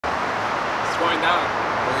down.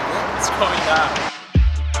 It's going down.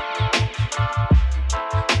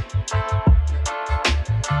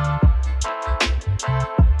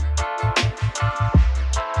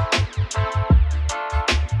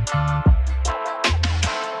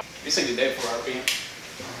 It's a good day for RP.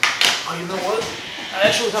 Oh, you know what? I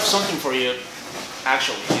actually have something for you.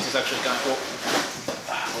 Actually, this is actually kind of cool.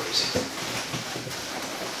 Where is it?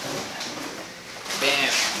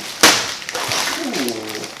 Bam!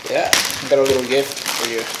 Ooh, yeah, got a little gift for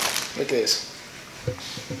you. Look at this.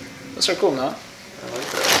 Those are cool, no? I like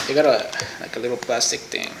that. They got a little plastic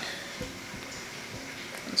thing.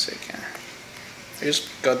 1 second. I just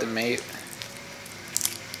got them made.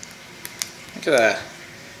 Look at that.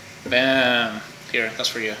 Bam! Here, that's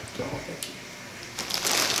for you. Oh, thank you.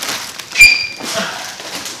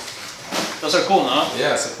 Those are cool, no?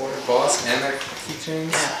 Yeah, support your boss and their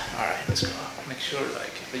keychains. Yeah. Alright, let's go. Make sure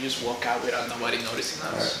like they just walk out without nobody noticing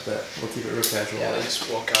us. Alright, we'll keep it real casual. Yeah, they just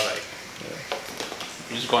walk out like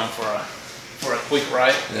you're just going for a quick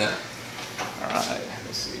ride. Yeah. Alright,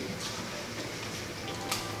 let's see.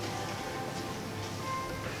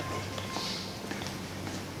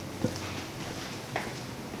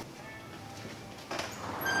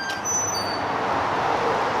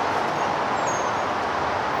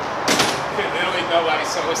 Literally nobody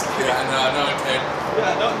saw us. Yeah, no, okay.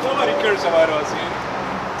 Yeah, nobody cares about us, you know?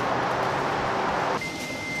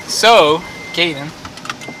 So, Caden,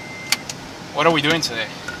 what are we doing today?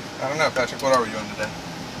 I don't know, Patrick, what are we doing today?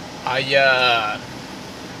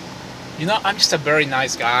 You know, I'm just a very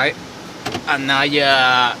nice guy, and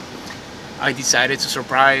I decided to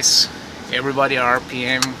surprise everybody at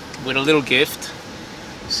RPM with a little gift.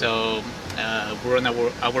 So, we're on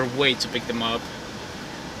our way to pick them up.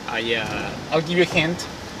 I'll give you a hint.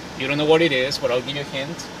 You don't know what it is, but I'll give you a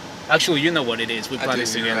hint. Actually, you know what it is. We planned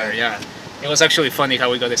this together. Right. Yeah, it was actually funny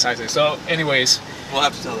how we got decided. So, anyways, we'll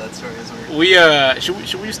have to tell that story as well.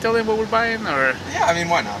 Should we just tell them what we're buying, or? Yeah, I mean,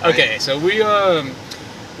 why not? Right? Okay, so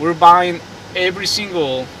we're buying every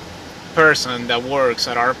single person that works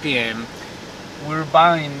at RPM. We're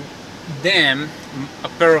buying them a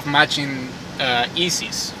pair of matching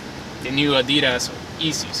Yeezy'S, the new Adidas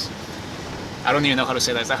Yeezy'S. I don't even know how to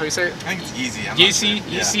say that. Is that how you say it? I think it's easy. Yeezy,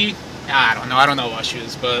 Yeezy. I don't know. I don't know about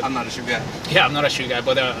shoes, but I'm not a shoe guy. Yeah, I'm not a shoe guy,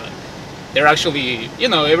 but they're actually, you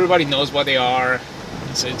know, everybody knows what they are.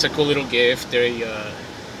 It's a cool little gift. They've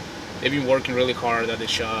been working really hard at the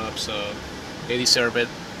shop, so they deserve it.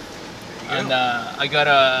 And I got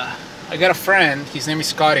a friend. His name is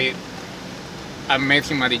Scotty. I met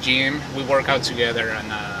him at the gym. We work out together,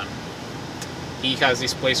 and he has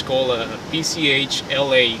this place called PCH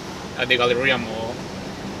LA at the Galleria Mall.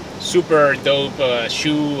 Super dope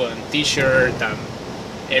shoe and t-shirt and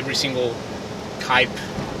every single hype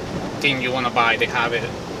thing you want to buy, they have it.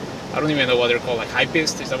 I don't even know what they're called, like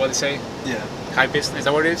hypeist, is that what they say? Yeah. Hypeist, is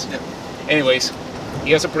that what it is? Yeah. Anyways,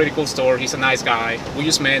 he has a pretty cool store. He's a nice guy. We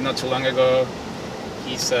just met not too long ago.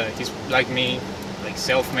 He's like me, like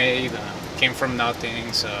self-made, came from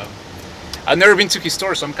nothing. So I've never been to his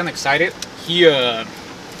store, so I'm kind of excited.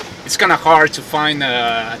 It's kind of hard to find.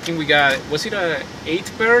 I think we got, was it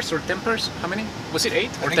 8 pairs or 10 pairs? How many? Was it 8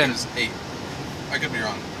 or 10? I think it was 8. I could be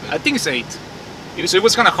wrong. I think it's 8. It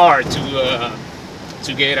was kind of hard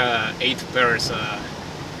to get 8 pairs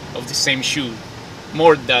of the same shoe.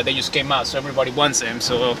 More that they just came out, so everybody wants them.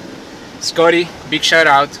 So Scotty, big shout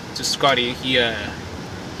out to Scotty.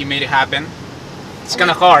 He made it happen. It's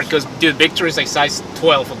kind of hard because dude, Victor is like size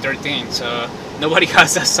 12 or 13, so nobody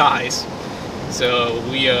has that size. So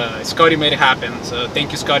Scotty made it happen. So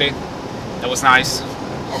thank you, Scotty. That was nice.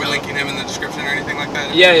 Are we linking him in the description or anything like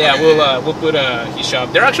that? Yeah, yeah. Okay. We'll put his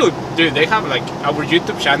shop. They're actually, dude. They have like our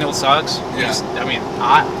YouTube channel sucks. Yeah. I mean,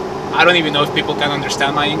 I don't even know if people can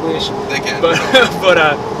understand my English. They can. But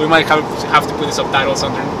we might have to put the subtitles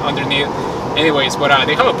underneath. Anyways, but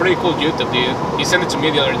they have a pretty cool YouTube, dude. He sent it to me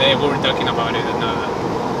the other day. We were talking about it,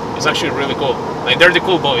 and it's actually really cool. Like they're the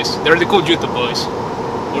cool boys. They're the cool YouTube boys.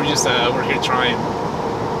 We're just we're here trying.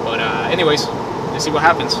 But anyways, let's see what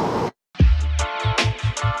happens.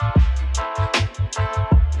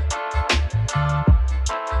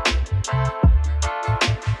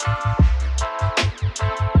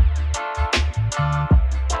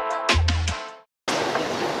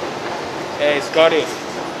 Hey, Scotty.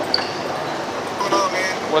 What's going on,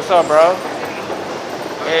 man? What's up, bro?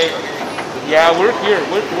 Hey, yeah, we're here.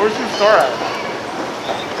 Where's your store at?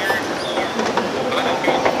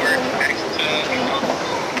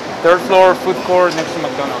 Third floor, food court next to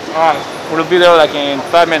McDonald's. Alright, we'll be there like in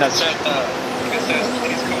 5 minutes.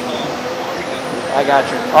 I got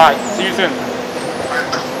you. Alright, see you soon.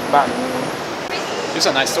 Bye. It's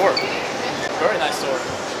a nice store. Very nice store.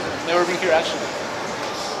 Never been here actually.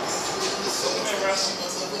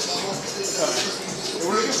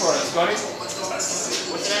 We're looking for Scotty. What's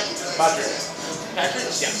your name? Patrick.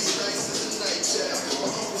 Patrick? Yeah.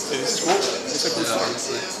 This is cool. It's a cool store.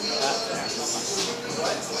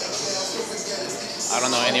 I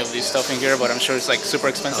don't know any of this stuff in here, but I'm sure it's like super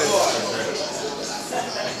expensive.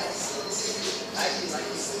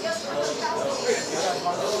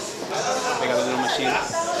 They got a little machine.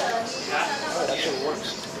 Oh, it actually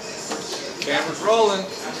works. Camera's rolling.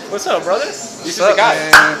 What's up, brother? This is What's the guy.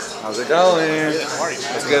 up, man? How's it going? How are you,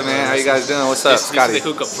 man? What's good, man? How you guys doing? What's up, Scotty? This is the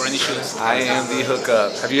hookup for any shoes. I am the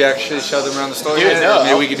hookup. Have you actually showed them around the store yet? No.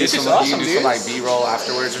 Maybe we could do This is some. awesome, You can do dude. some like B-roll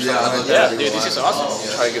afterwards or something like Yeah, that. dude, this is awesome.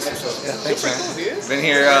 Try to get some stuff. Yeah, thanks, man. Cool, dude. Been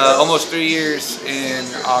here almost 3 years in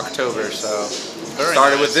October, so Very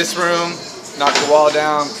started nice. with this room, knocked the wall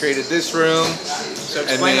down, created this room, So and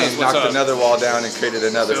explain then us what's knocked up. another wall down and created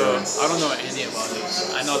another So, room. I don't know any about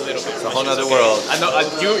this. I know a little bit. It's a whole nother world. I know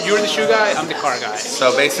you're the shoe guy. I'm the car guy.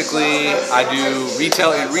 So basically, I do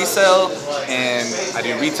retail and resell, and I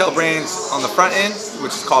do retail brands on the front end,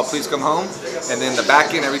 which is called Please Come Home, and then the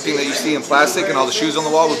back end, everything that you see in plastic and all the shoes on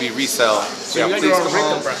the wall would be resell. So you got Please your own Come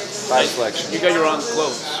retail Home, brand. by selection. You got your own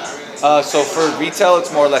clothes. So for retail,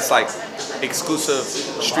 it's more or less like exclusive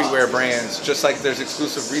streetwear brands. Just like there's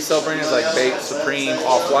exclusive resale brands like Bait, Supreme,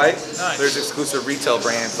 Off-White. Nice. There's exclusive retail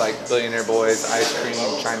brands like Billionaire Boys, Ice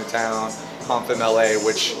Cream, Chinatown, Compton LA,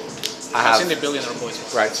 which I I've have. seen the Billionaire Boys.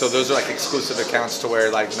 Right, so those are like exclusive accounts to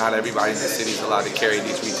where like not everybody in the city is allowed to carry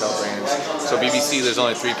these retail brands. So BBC, there's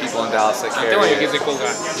only 3 people in Dallas that I'm carry telling you, it. he's a cool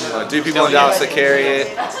guy. 2 people in Dallas that carry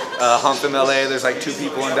it. Humpton LA, there's like 2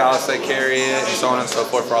 people in Dallas that carry it, and so on and so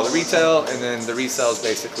forth for all the retail. And then the resale is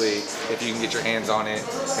basically if you can get your hands on it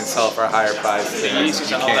and sell it for a higher price, then Yeezy'S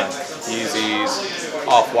you and all can. that. Yeezy'S,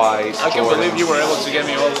 Off-White. I can't believe you were able to get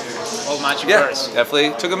me all matching pairs.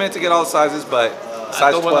 Definitely. Took a minute to get all the sizes, but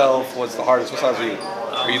size 12 was the hardest. What size are you?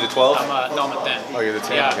 Are you the 12? I'm a 10. Oh, you're the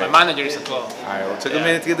 10. Yeah, okay. my manager is a 12. Alright, well, it took a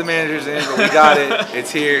minute to get the managers in, but we got it.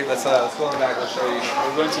 It's here. Let's go in the back. I'll show you.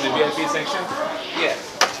 We're going to the VIP section. Yeah,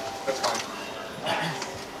 that's fine.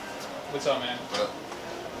 What's up, man?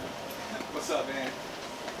 What's up, man?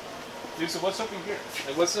 Dude, so what's up in here?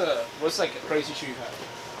 Like, what's like a crazy shoe you have?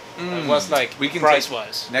 Like, what's like We can price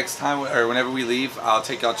wise? Next time, or whenever we leave, I'll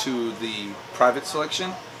take y'all to the private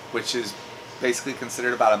selection, which is basically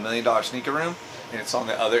considered about $1 million sneaker room, and it's on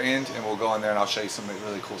the other end, and we'll go in there and I'll show you some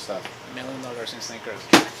really cool stuff. $1 million in sneakers.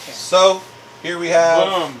 So, here we have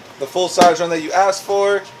Boom. the full size run that you asked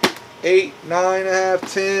for. 8,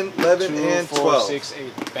 9.5, 10, 11, 2, and 4, 12. 6,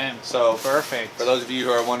 8. Bam. So, perfect. For those of you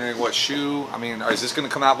who are wondering what shoe, I mean, is this going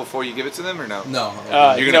to come out before you give it to them or no? No.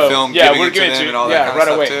 You're going to film giving it to them and all that kind right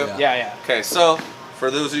of away. stuff too? Yeah. Okay, so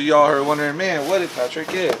for those of y'all who are wondering, man, what did Patrick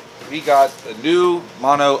get? We got the new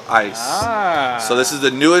Mono Ice. So this is the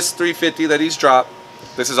newest 350 that he's dropped.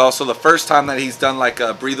 This is also the first time that he's done like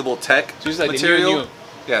a breathable tech So it's like material. the new.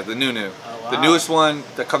 Yeah, the new. Oh, wow. The newest one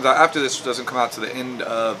that comes out after this doesn't come out to the end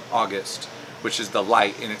of August, which is the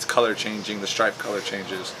light, and it's color changing. The stripe color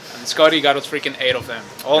changes. And Scotty got us freaking 8 of them.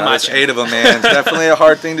 All Got us matching. 8 of them, man. It's definitely a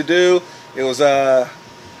hard thing to do. It was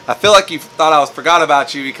I feel like you thought I forgot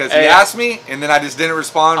about you because he asked me, and then I just didn't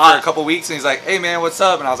respond for a couple weeks, and he's like, "Hey man, what's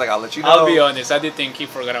up?" And I was like, "I'll let you know." I'll be honest, I did think he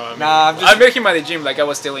forgot about me. Nah, I met him at the gym like I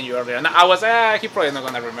was telling you earlier, and I was he probably not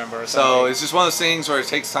gonna remember. So it's just one of those things where it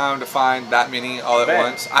takes time to find that many all at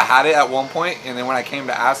once. I had it at one point, and then when I came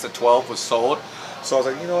to ask, the 12 was sold. So I was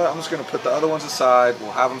like, you know what? I'm just gonna put the other ones aside.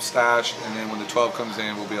 We'll have them stashed, and then when the 12 comes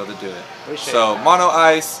in, we'll be able to do it. So Mono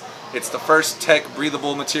Ice, it's the first tech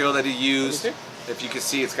breathable material that he used. If you can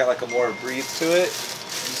see, it's got like a more breathe to it.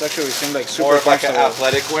 It's actually seemed like super more of like an flexible.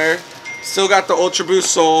 athletic wear. Still got the Ultra Boost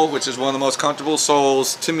sole, which is one of the most comfortable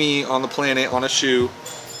soles to me on the planet on a shoe,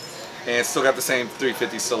 and it's still got the same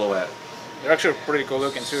 350 silhouette. They're actually pretty cool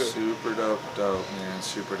looking too. Super dope, man.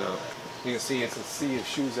 Super dope. You can see it's a sea of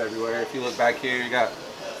shoes everywhere. If you look back here, you got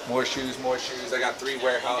more shoes, more shoes. I got 3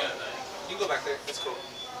 warehouse. You can go back there. It's cool.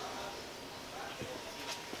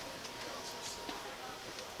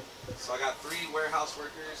 So I got 3 warehouse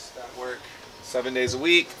workers that work 7 days a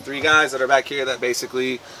week. 3 guys that are back here that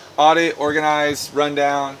basically audit, organize, run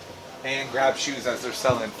down, and grab shoes as they're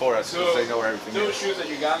selling for us because they know where everything those is. shoes that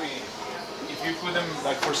you got me, if you put them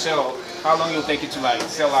like for sale, how long will it take you to like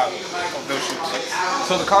sell out of those shoes?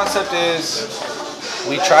 So the concept is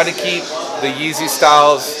we try to keep the Yeezy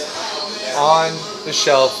styles on the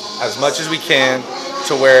shelf as much as we can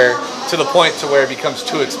to the point to where it becomes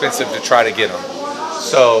too expensive to try to get them.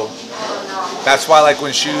 So that's why like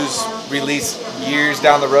when shoes release years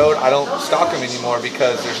down the road, I don't stock them anymore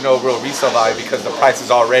because there's no real resale value because the price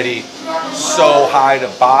is already so high to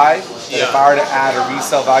buy. Yeah. If I were to add a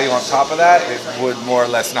resale value on top of that, it would more or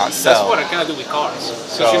less not sell. That's what I kind of do with cars.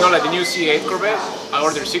 So, you know, like the new C8 Corvette, I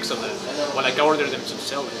ordered 6 of them. Well, like I ordered them to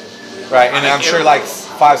sell it. Right, and I'm sure like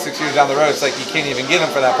 5-6 years down the road, it's like you can't even get them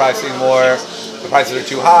for that price anymore. The prices are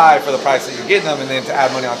too high for the price that you're getting them, and then to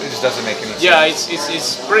add money on it just doesn't make any sense. Yeah,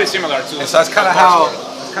 it's pretty similar to. And so that's kind of how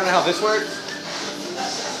this works.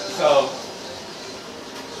 So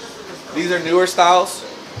these are newer styles,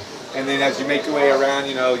 and then as you make your way around,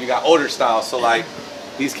 you know, you got older styles. So like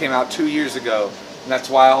these came out 2 years ago, and that's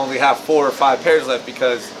why I only have 4 or 5 pairs left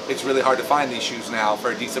because it's really hard to find these shoes now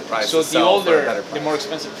for a decent price. So the older, the more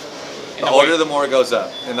expensive. The older, the more it goes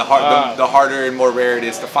up, and the harder and more rare it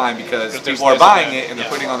is to find because people are buying it and they're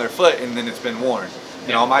putting it on their foot, and then it's been worn.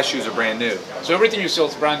 You know, all my shoes are brand new. So everything you sell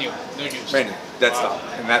is brand new, no used. Brand new, dead stock,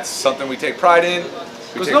 and that's something we take pride in.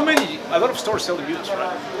 Because a lot of stores sell used,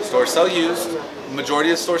 right? Stores sell used.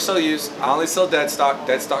 Majority of stores sell used. I only sell dead stock.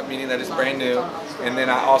 Dead stock meaning that it's brand new. And then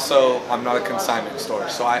I'm not a consignment store,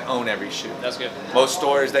 so I own every shoe. That's good. Most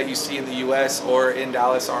stores that you see in the U.S. or in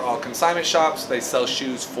Dallas are all consignment shops. They sell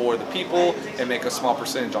shoes for the people and make a small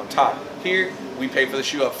percentage on top. Here, we pay for the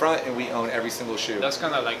shoe up front and we own every single shoe. That's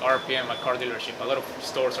kind of like RPM, a car dealership. A lot of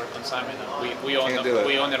stores are consignment. We own them.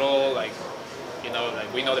 We own it all. Like, you know,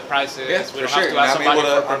 like we know the prices. Yeah, we don't for sure. have to ask somebody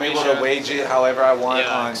for permission. I'm able to wage it however I want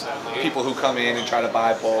on people who come in and try to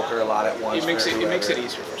buy bulk or a lot at once. It makes it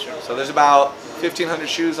easier for sure. So there's about 1,500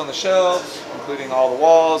 shoes on the shelves, including all the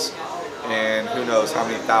walls, and who knows how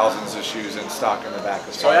many thousands of shoes in stock in the back.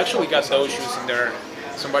 So I actually got those shoes in there.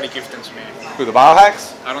 Somebody gifted them to me. Who, the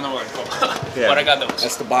biohacks? I don't know what they're called, but I got those.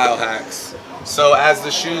 That's the biohacks. So as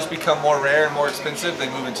the shoes become more rare and more expensive, they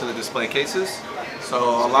move into the display cases.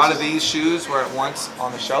 So a lot of these shoes were at once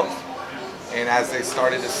on the shelf, and as they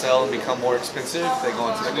started to sell and become more expensive, they go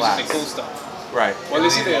into the glass. This is the cool stuff. Right. Well,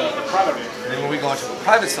 this is the private. And then when we go into the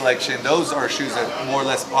private selection, those are shoes that more or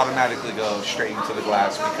less automatically go straight into the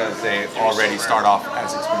glass because they already start off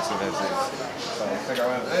as expensive as is. So take our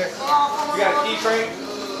way over there. We got a key frame.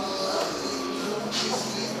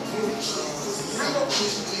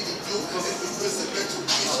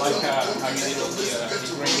 I like how you did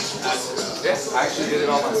the rings. Yes, I actually did it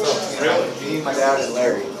all myself. Really? Me, my dad, and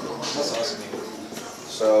Larry. That's awesome.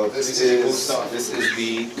 So this is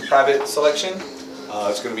the private selection.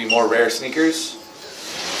 It's going to be more rare sneakers.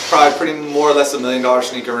 Probably pretty more or less $1 million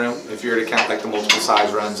sneaker room. If you were to count like the multiple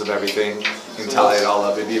size runs of everything and tally it all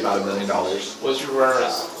up, it'd be about $1 million. What's your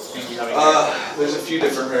rarest thing you have? There's a few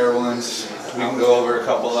different rare ones. We can go over a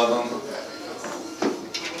couple of them.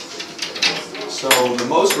 So the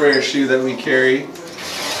most rare shoe that we carry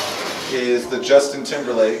is the Justin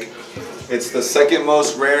Timberlake. It's the second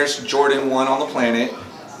most rarest Jordan 1 on the planet.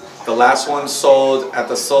 The last one sold at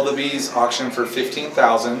the Sotheby's auction for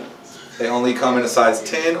 $15,000. They only come in a size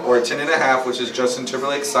 10 or a 10.5, which is Justin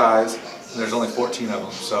Timberlake size. And there's only 14 of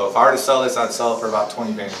them. So if I were to sell this, I'd sell it for about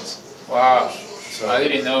 20 bands. Wow. So I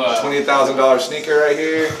didn't know. $20,000 sneaker right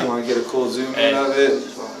here. You want to get a cool zoom in of it.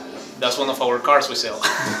 That's one of our cars we sell.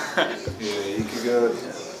 Yeah, you could go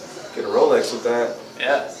get a Rolex with that.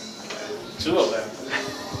 Yeah. 2 of them.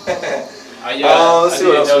 Let's see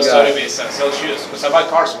what else we got. Sotheby's sell shoes because I buy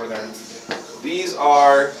cars over there. These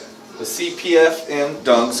are the CPFM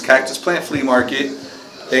Dunks Cactus Plant Flea Market.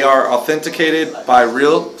 They are authenticated by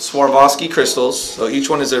real Swarovski crystals. So each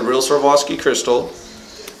one is a real Swarovski crystal.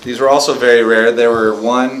 These were also very rare. They were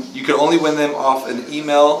you could only win them off an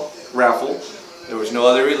email raffle. There was no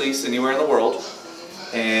other release anywhere in the world.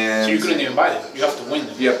 And so you couldn't even buy them. You have to win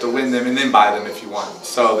them. You have to win them and then buy them if you want.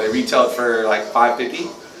 So they retailed for like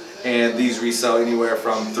 $550, and these resell anywhere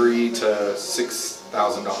from $3,000 to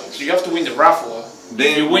 $6,000. So you have to win the raffle.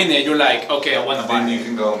 Then if you win it, you're like, okay, I want to buy it. Then you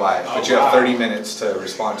can go and buy it. But you have 30 minutes to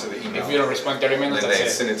respond to the email. If you don't respond 30 minutes, then they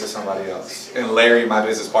send it to somebody else. And Larry, my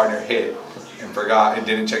business partner, hit and forgot and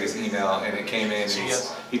didn't check his email, and it came in. And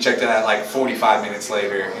he checked it out like 45 minutes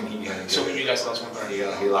later, and he didn't. So you guys lost one. He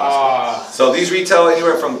lost it. So these retail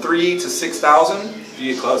anywhere from $3,000 to $6,000. If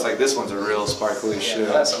you get close, like this one's a real sparkly shoe.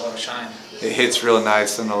 That's a lot of shine. It hits real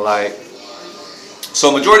nice in the light.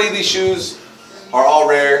 So majority of these shoes are all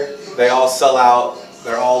rare. They all sell out.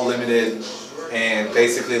 They're all limited. And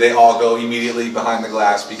basically they all go immediately behind the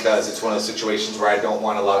glass because it's one of those situations where I don't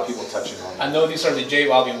want a lot of people touching on them. I know these are the J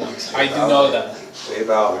Balvin ones. I do know that.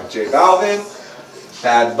 J Balvin,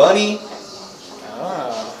 Bad Bunny.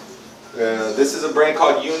 This is a brand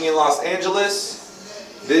called Union Los Angeles.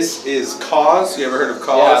 This is Cause. You ever heard of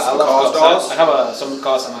Cause? Yeah, I love Cause dolls. I have some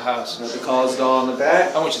Cause in my house. Got the Cause doll on the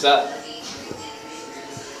back. How much is that?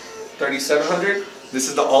 3700. This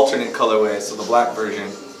is the alternate colorway, so the black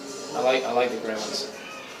version. I like the gray ones.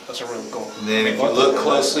 Those are really cool. And then if you look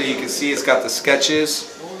closely, you can see it's got the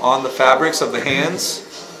sketches on the fabrics of the hands.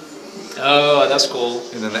 Oh, that's cool.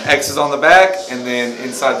 And then the X is on the back, and then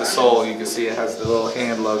inside the sole, you can see it has the little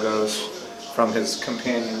hand logos from his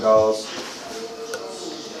companion dolls.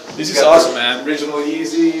 This is awesome, man. Original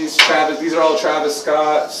Yeezy'S, Travis. These are all Travis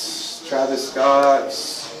Scott's.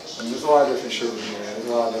 And there's a lot of different shit in here. There's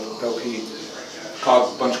a lot of dope heat.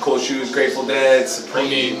 A bunch of cool shoes, Grateful Dead,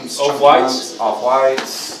 Supremes, Off-Whites.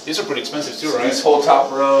 Off-Whites. These are pretty expensive too, right? These whole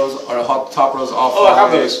top rows are Off-White. Oh, I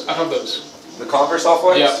have those. I have those. The Converse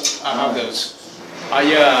Off-Whites? Yeah, I have those.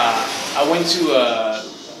 I went to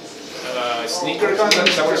sneaker con.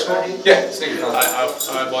 Is that what it's called? Yeah, sneaker con.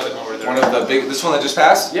 I bought them over there. One of the big. This one that just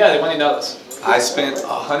passed? Yeah, the one in Dallas. I spent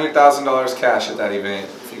 $100,000 cash at that event.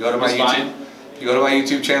 If you go to my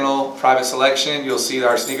YouTube channel, Private Selection, you'll see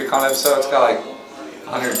our sneaker con episode. It's got like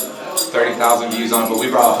 130,000 views on it, but we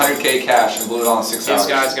brought 100K cash and blew it all in 6 hours.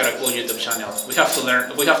 This guy's got a cool YouTube channel. We have to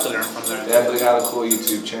learn. We have to learn from there. Definitely got a cool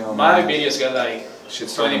YouTube channel. My videos got like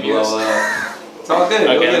shit's 20 views. Blow up. It's all good.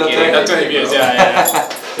 Okay, not 20 views. Yeah.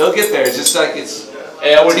 They'll get there. It's just like it's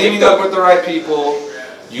we're teaming up with the right people,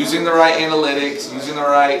 using the right analytics, using the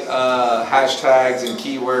right hashtags and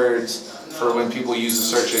keywords for when people use the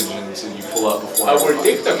search engines and you pull up before. Our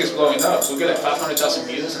TikTok is blowing up. We get like 500,000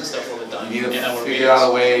 views and stuff all the time. You need to figure out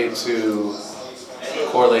a way to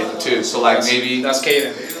correlate the two. So like maybe that's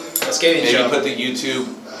Caden. Maybe put the YouTube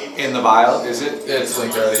in the bio. Is it? It's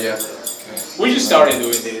linked already. Yeah. We just started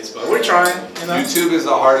doing this, but we're trying. You know? YouTube is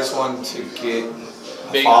the hardest one to get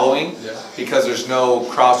following because there's no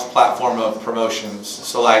cross-platform of promotions.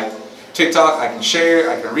 So like TikTok, I can share,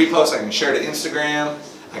 I can repost, I can share to Instagram,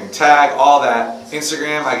 I can tag, all that.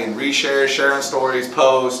 Instagram, I can reshare, share on stories,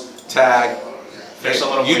 post, tag. There's a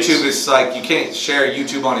lot of YouTube is like you can't share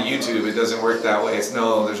YouTube on a YouTube. It doesn't work that way. There's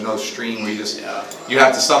no stream where you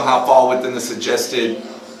have to somehow fall within the suggested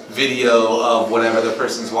video of whatever the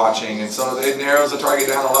person's watching, and so it narrows the target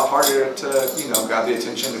down a lot harder to grab the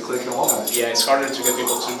attention to click and watch. Yeah, it's harder to get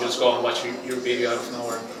people to just go and watch your video out of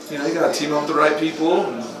nowhere. You gotta team up with the right people,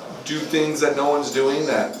 and do things that no one's doing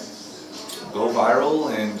that go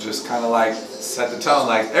viral, and just kind of like set the tone.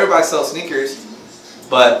 Like everybody sells sneakers,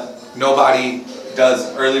 but nobody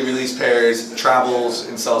does early release pairs, travels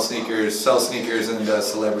and sells sneakers, and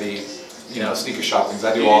does celebrity, sneaker shoppings.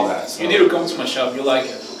 I do all that. So. You need to come to my shop. You like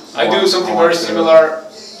it. I do something very similar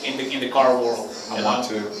in the car world. I want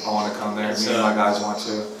to come there. Me and my guys want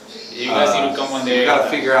to. You guys need to come one day. We gotta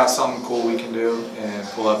figure out something cool we can do and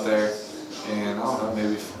pull up there, and I don't know,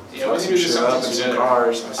 maybe we need to do something some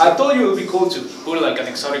cars. I thought it would be cool to put like an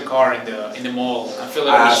exotic car in the mall and fill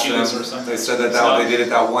it with shoes or something. They said that they did it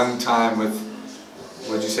that one time with.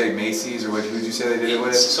 What'd you say, Macy's, or who'd you say they did it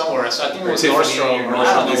with? Somewhere, so I think it was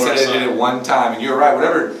Nordstrom. They said they did it one time, and you're right.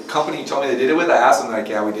 Whatever company you told me they did it with, I asked them, like,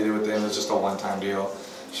 yeah, we did it with them. It was just a one-time deal.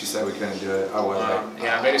 She said we couldn't do it. I wasn't.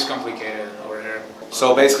 Yeah, I bet it's complicated over there.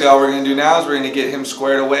 So basically, all we're gonna do now is we're gonna get him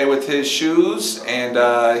squared away with his shoes, and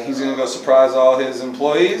he's gonna go surprise all his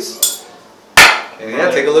employees. And yeah,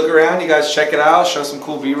 take a look around. You guys check it out. Show some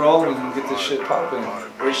cool B-roll, and we can get this shit popping.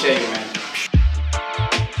 Appreciate you, man.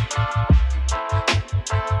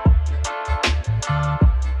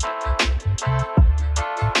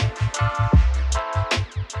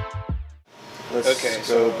 Let's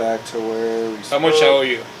go back to where we How much I owe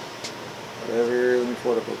you? Whatever, let me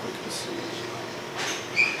pull it up real quick to see.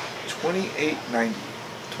 $28.90.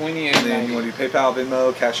 $28.90. And then you want to do PayPal,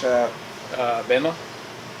 Venmo, Cash App? Venmo.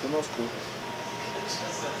 Venmo's cool.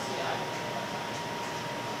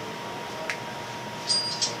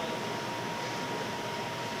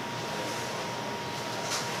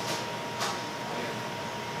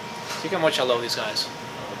 See how much I love these guys.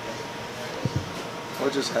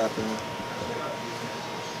 What just happened?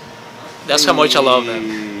 That's how much I love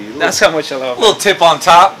them. That's how much I love them. Little tip on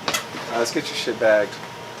top. Right, let's get your shit bagged.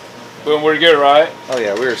 Boom, we're good, right? Oh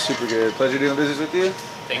yeah, we are super good. Pleasure doing business with you.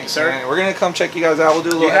 Thank you, sir. And we're gonna come check you guys out. We'll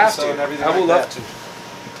do a little episode and everything. I would love to.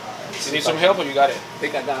 You need some help, or you got it? I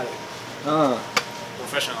think I got it.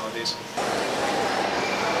 Professional at this.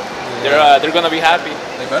 They're gonna be happy.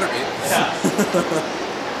 They better be. Yeah.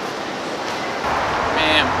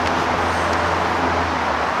 Man,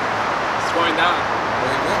 it's going down.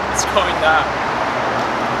 It's going down.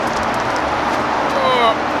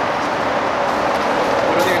 Oh.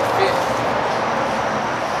 What are they fit?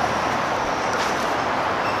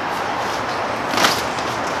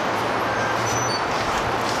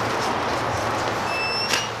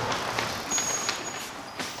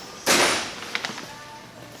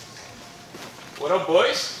 What up,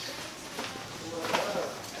 boys?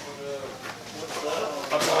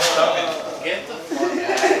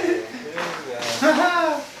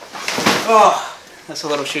 Oh, that's a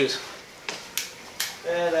lot of shoes.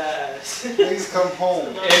 Please come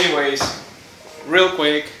home. Anyways, real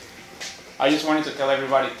quick, I just wanted to tell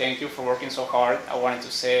everybody thank you for working so hard. I wanted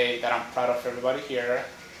to say that I'm proud of everybody here,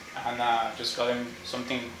 and just got them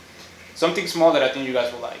something small that I think you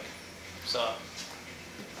guys will like. So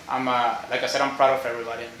I'm like I said, I'm proud of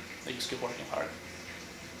everybody, and they just keep working hard.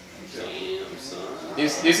 Damn, son.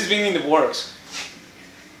 This has been in the works.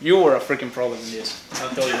 You were a freaking problem in this. I'll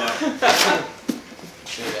tell you that.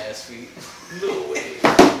 Good ass feet. No way.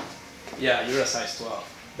 Yeah, you're a size 12.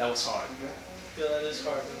 That was hard. Yeah, that is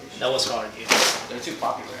hard. That was hard, dude. They're too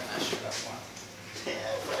popular in that shit, that's why.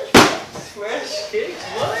 Fresh kicks?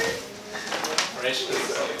 What? Fresh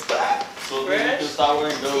kicks. So then you can start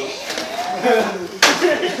wearing those.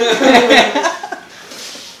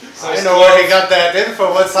 I know where he got that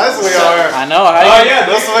info, what size we are. I know. Oh yeah,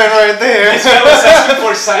 this one right there. This guy was asking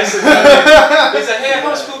for sizes. He's like, hey, I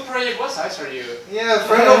have a school project. What size are you? Yeah,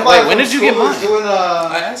 friend of mine. Wait, when did you get mine? Doing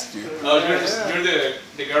I asked you. Oh, you're the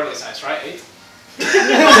girly size, right? 8?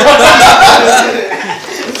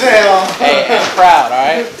 Damn. Hey, I'm proud,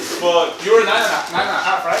 alright? Well, you were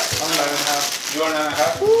 9.5, right? I'm 9.5. You were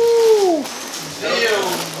 9.5? Woo! Damn.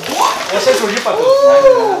 What size were you, Pato?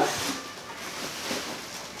 9.5.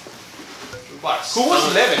 Who was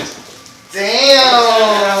 11?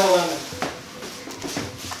 Damn.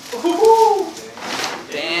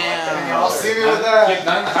 Damn. I'll see me with that. Get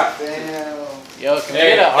 9.5? Damn. Yo, can we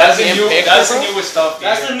get a RPM that's the newest stuff.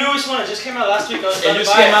 That's the newest one. It just came out last week. It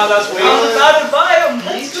just came out last week. I was about to buy them.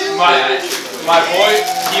 My boy,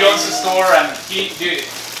 he owns the store, and dude,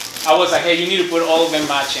 I was like, hey, you need to put all of them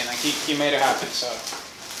matching, and he made it happen. So.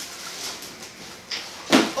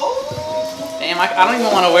 Damn, I don't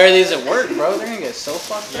even want to wear these at work, bro. They're gonna get so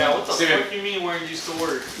fucked up. Yeah, what the fuck do you mean wearing these to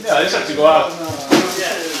work? Yeah, these are to go out.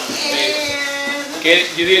 Okay,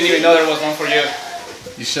 you didn't even know there was one for you.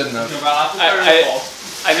 You shouldn't have.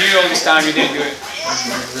 I knew all this time you didn't do it.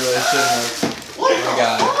 You really shouldn't have. Oh my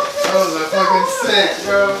god. Those are fucking sick,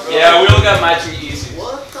 bro. Yeah, we all got matching easy.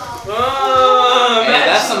 Oh, Hey,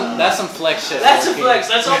 that's some flex shit. That's a flex.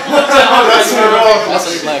 That's all. That's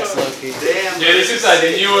a flex, Loki. Damn. Yeah, this is like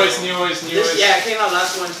the newest. Yeah, it came out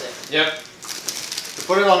last Wednesday. Yep. To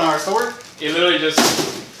put it on our store? It literally just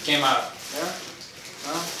came out. Yeah.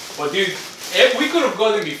 But dude, we could have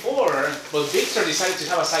gotten before, but Victor decided to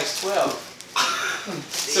have a size 12.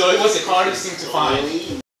 So it was the hardest thing to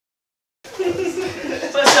find.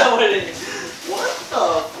 That's not what it is. What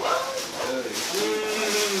the fuck?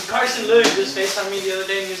 Carson literally just FaceTimed me the other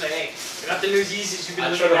day and he was like, hey, I got the new Yeezy'S you've been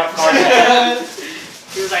I'm looking sure to at. have Carson.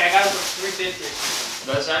 He was like, I got them for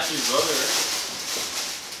 $350. That's actually brother.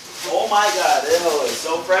 Oh my god, that hoe is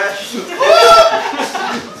so fresh.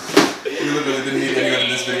 You literally didn't need anyone in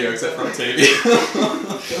this video except for Octavia.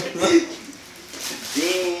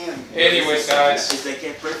 Damn. Anyways, guys. They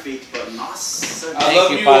get perfect, but not so. I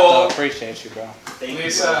love you all. Appreciate you, bro.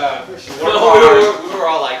 Please, We were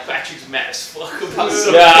all like, Patrick's mad as fuck about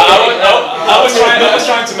something. yeah, I was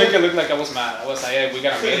trying to make it look like I was mad. I was like, hey, we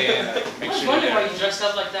gotta get in and make I was sure wondering why you're you dressed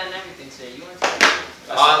up like that and everything today. You went to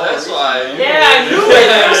That's why. Yeah, I knew it.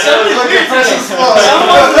 There was something Looking fresh as fuck.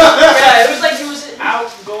 Yeah, it was like he was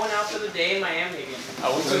going out for the day in Miami again. I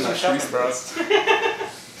was doing some shopping, bro.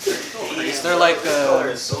 They're like,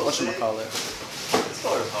 so whatchamacallit? This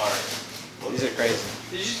color is hard. These are crazy.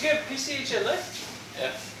 Did you just get PCHLA?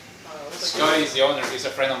 Yeah. Scotty is the owner. He's a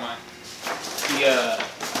friend of mine.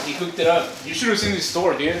 He hooked it up. You should have seen his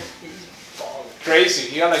store, dude. Crazy.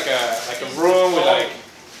 He got like a room with like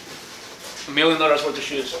 $1 million worth of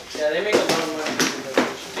shoes. Yeah, they make a lot of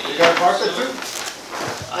money. You got a park there too?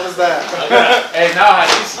 What is that? Hey, now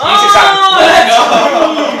he's